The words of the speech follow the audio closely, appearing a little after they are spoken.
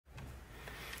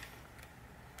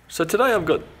So today I've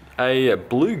got a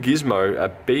Blue Gizmo, a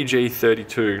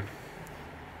BG32,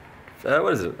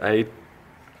 what is it, a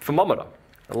thermometer,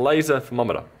 a laser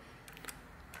thermometer.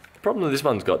 The problem that this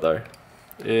one's got though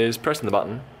is pressing the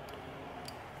button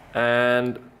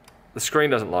and the screen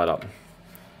doesn't light up.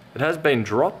 It has been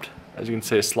dropped, as you can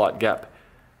see a slight gap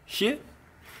here.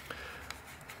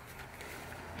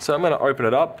 So I'm going to open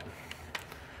it up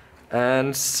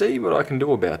and see what I can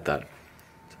do about that.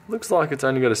 Looks like it's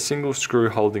only got a single screw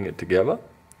holding it together,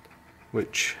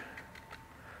 which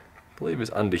I believe is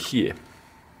under here.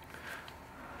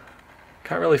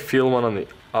 Can't really feel one on the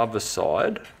other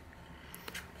side.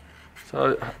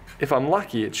 So if I'm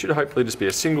lucky, it should hopefully just be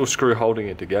a single screw holding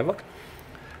it together.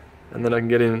 And then I can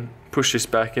get in, push this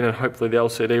back in, and hopefully the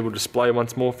LCD will display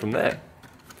once more from there.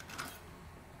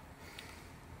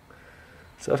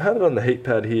 So I've had it on the heat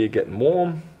pad here getting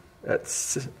warm at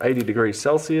 80 degrees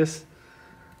Celsius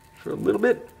for a little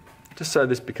bit, just so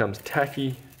this becomes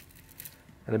tacky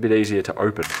and a bit easier to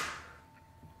open.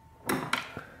 I'll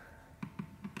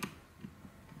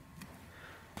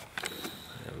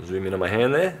zoom in on my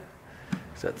hand there,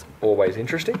 because that's always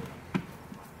interesting.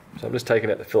 So I'm just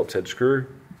taking out the Phillips head screw.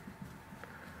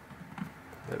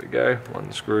 There we go,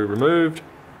 one screw removed.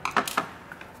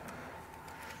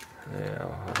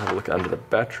 Now I'll have a look under the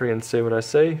battery and see what I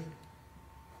see.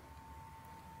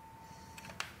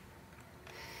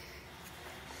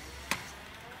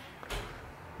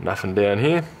 Nothing down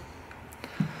here.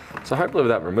 So hopefully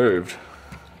with that removed,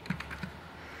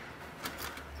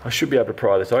 I should be able to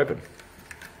pry this open.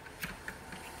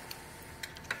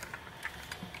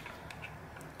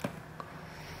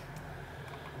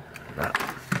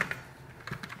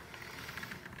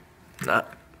 Nah,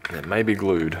 it may be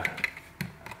glued.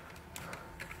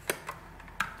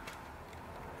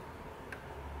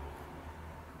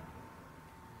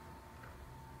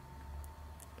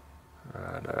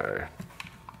 Righto.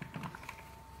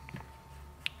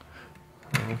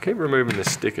 I'll keep removing the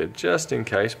sticker just in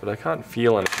case, but I can't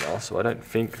feel anything else, so I don't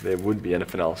think there would be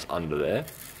anything else under there.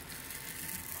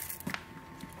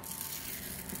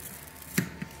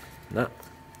 No.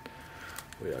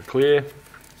 We are clear.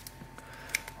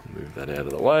 Move that out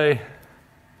of the way.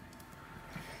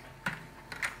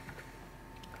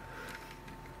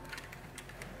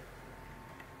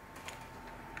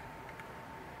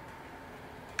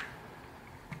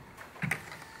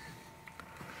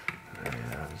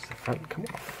 Does the front come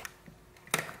off?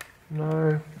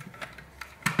 No.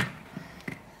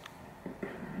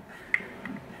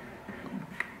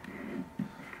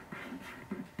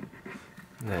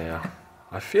 Now,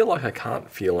 I feel like I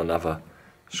can't feel another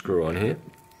screw on here.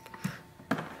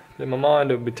 In my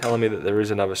mind it would be telling me that there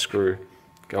is another screw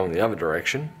going the other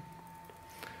direction,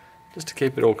 just to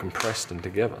keep it all compressed and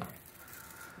together.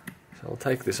 So I'll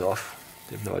take this off,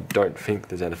 even though I don't think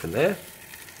there's anything there.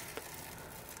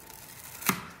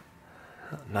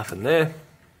 Nothing there.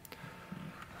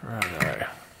 Righto.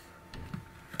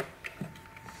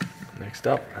 Next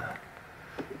up,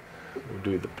 we'll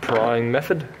do the prying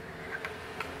method.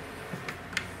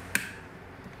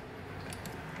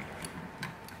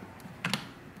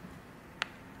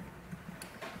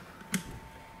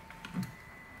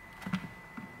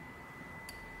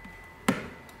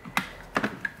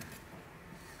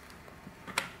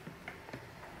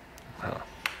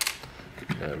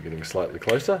 Now we're getting slightly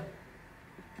closer.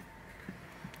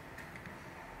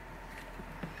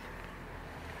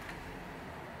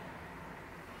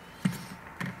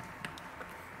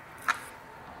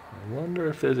 I wonder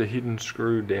if there's a hidden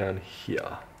screw down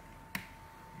here.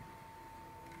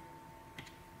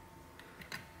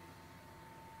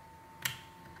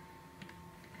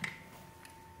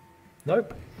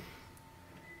 Nope.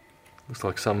 Looks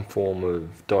like some form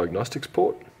of diagnostics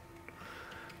port.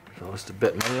 If I was to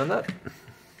bet money on that.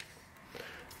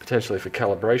 Potentially for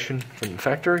calibration from the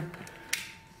factory.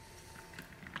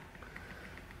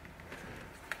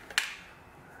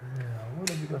 Now, what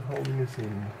have we got holding us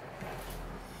in?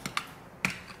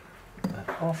 That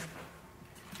off.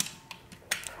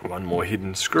 One more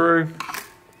hidden screw.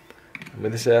 And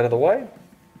with this out of the way,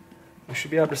 we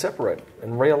should be able to separate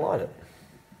and realign it.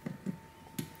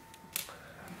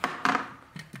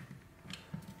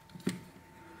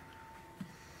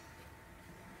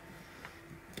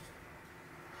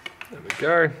 There we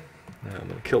go. Now I'm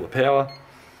going to kill the power.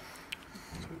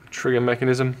 Trigger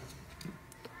mechanism.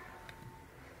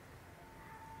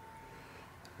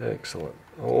 Excellent.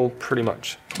 All pretty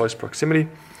much close proximity.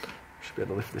 Should be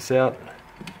able to lift this out.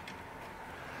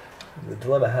 And the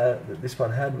dilemma that this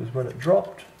one had was when it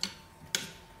dropped,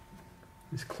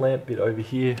 this clamp bit over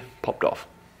here popped off.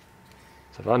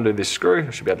 So if I undo this screw,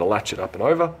 I should be able to latch it up and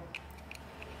over.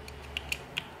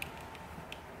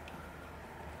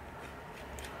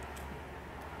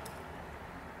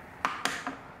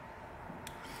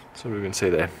 So we can see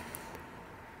there.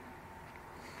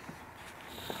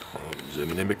 I'll zoom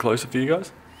in a bit closer for you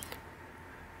guys.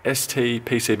 ST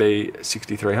PCB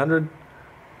 6300.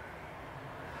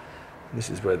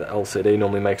 This is where the LCD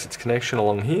normally makes its connection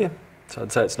along here. So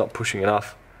I'd say it's not pushing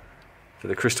enough for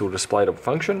the crystal display to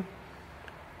function.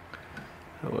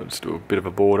 I'll just do a bit of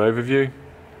a board overview.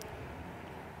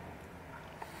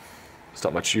 It's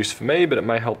not much use for me, but it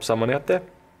may help someone out there.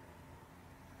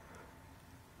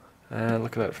 And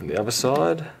looking at it from the other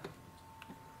side.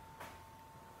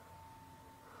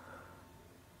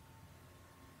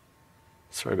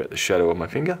 Sorry about the shadow of my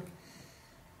finger.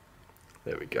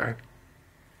 There we go.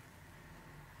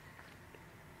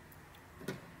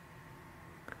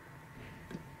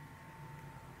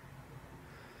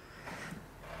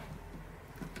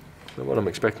 So what I'm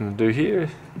expecting to do here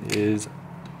is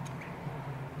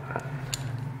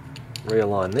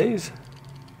realign these,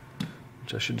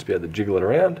 which I should just be able to jiggle it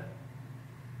around.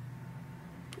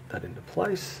 Put that into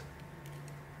place.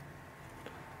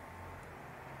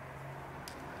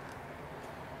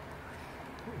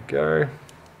 There we go.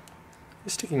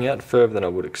 It's sticking out further than I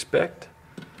would expect,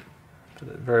 but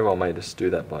it very well may just do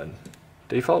that by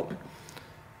default.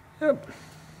 Yep. There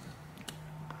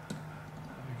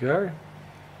we go.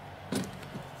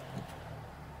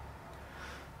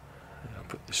 I'll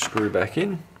put the screw back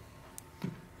in.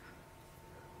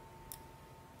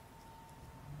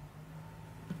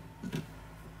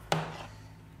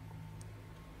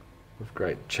 With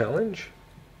great challenge.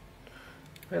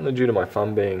 Mainly due to my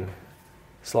thumb being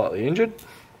slightly injured.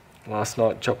 Last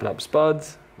night chopping up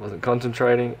spuds, wasn't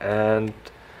concentrating and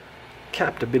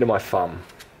capped a bit of my thumb,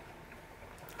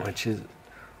 which is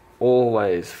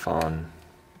always fun.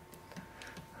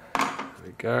 There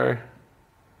we go.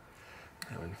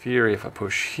 Now in theory, if I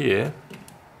push here,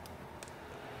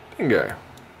 bingo.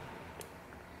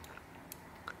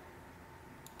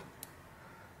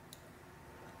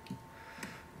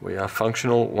 We are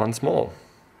functional once more.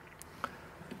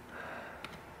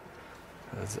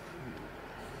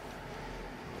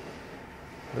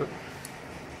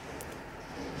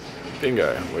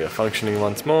 Bingo, we are functioning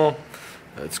once more.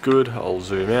 That's good. I'll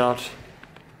zoom out.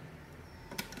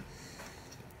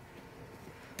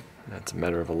 That's a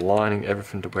matter of aligning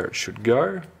everything to where it should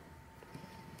go.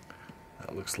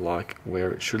 That looks like where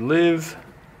it should live.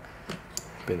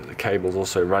 Then the cable's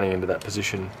also running into that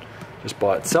position just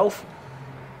by itself.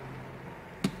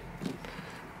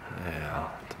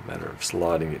 Now, it's a matter of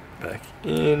sliding it back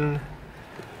in.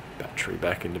 Battery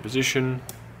back into position.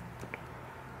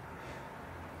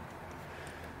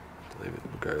 I believe it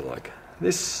will go like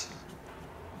this.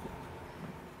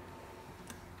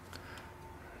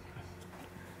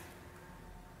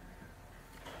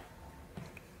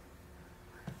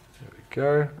 There we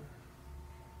go.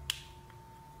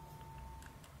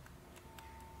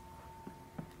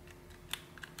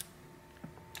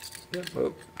 Yep,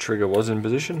 well, trigger was in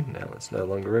position, now it's no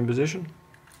longer in position.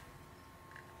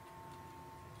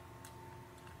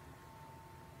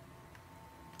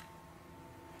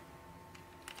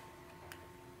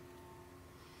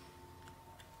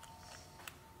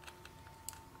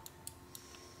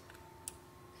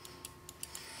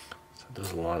 So it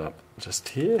does line up just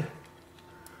here,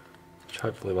 which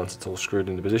hopefully once it's all screwed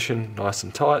into position, nice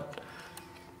and tight,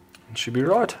 it should be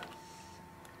right.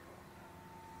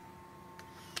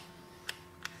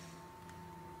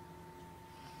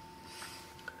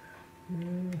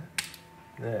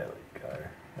 There we go,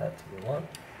 that's what we want.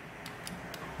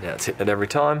 Now it's hitting it every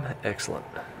time, excellent.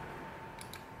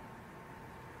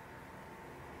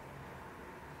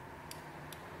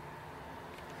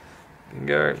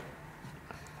 Bingo.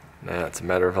 Now it's a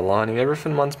matter of aligning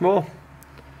everything once more.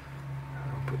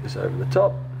 I'll put this over the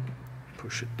top,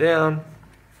 push it down,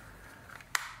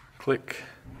 click,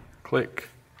 click,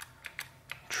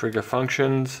 trigger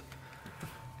functions.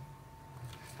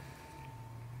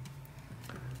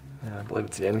 I believe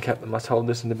it's the end cap that must hold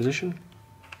this into position.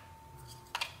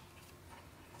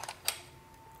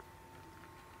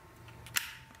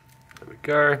 There we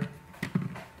go.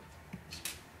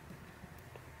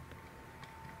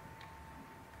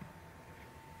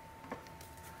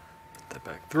 Put that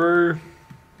back through.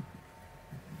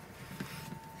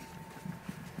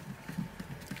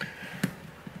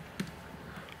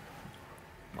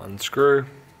 Unscrew.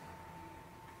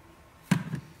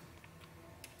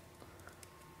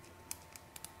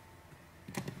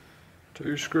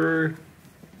 Two screw.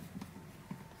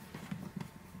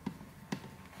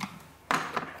 And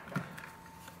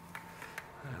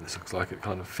this looks like it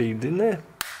kind of feeds in there.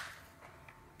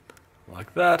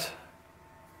 Like that.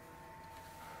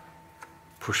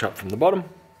 Push up from the bottom,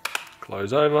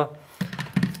 close over,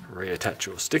 reattach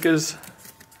your stickers.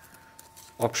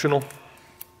 optional.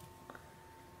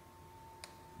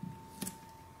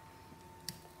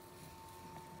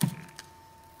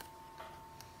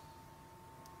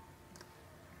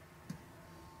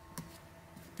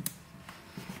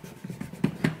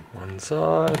 One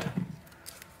side.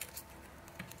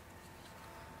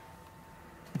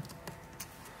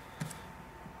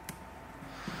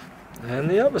 And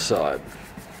the other side.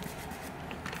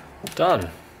 Done.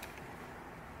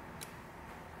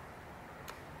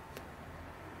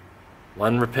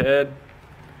 One repaired.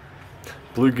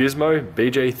 Blue Gizmo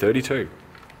BG32.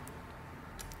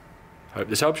 Hope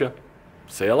this helps you.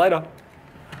 See you later.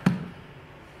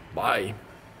 Bye.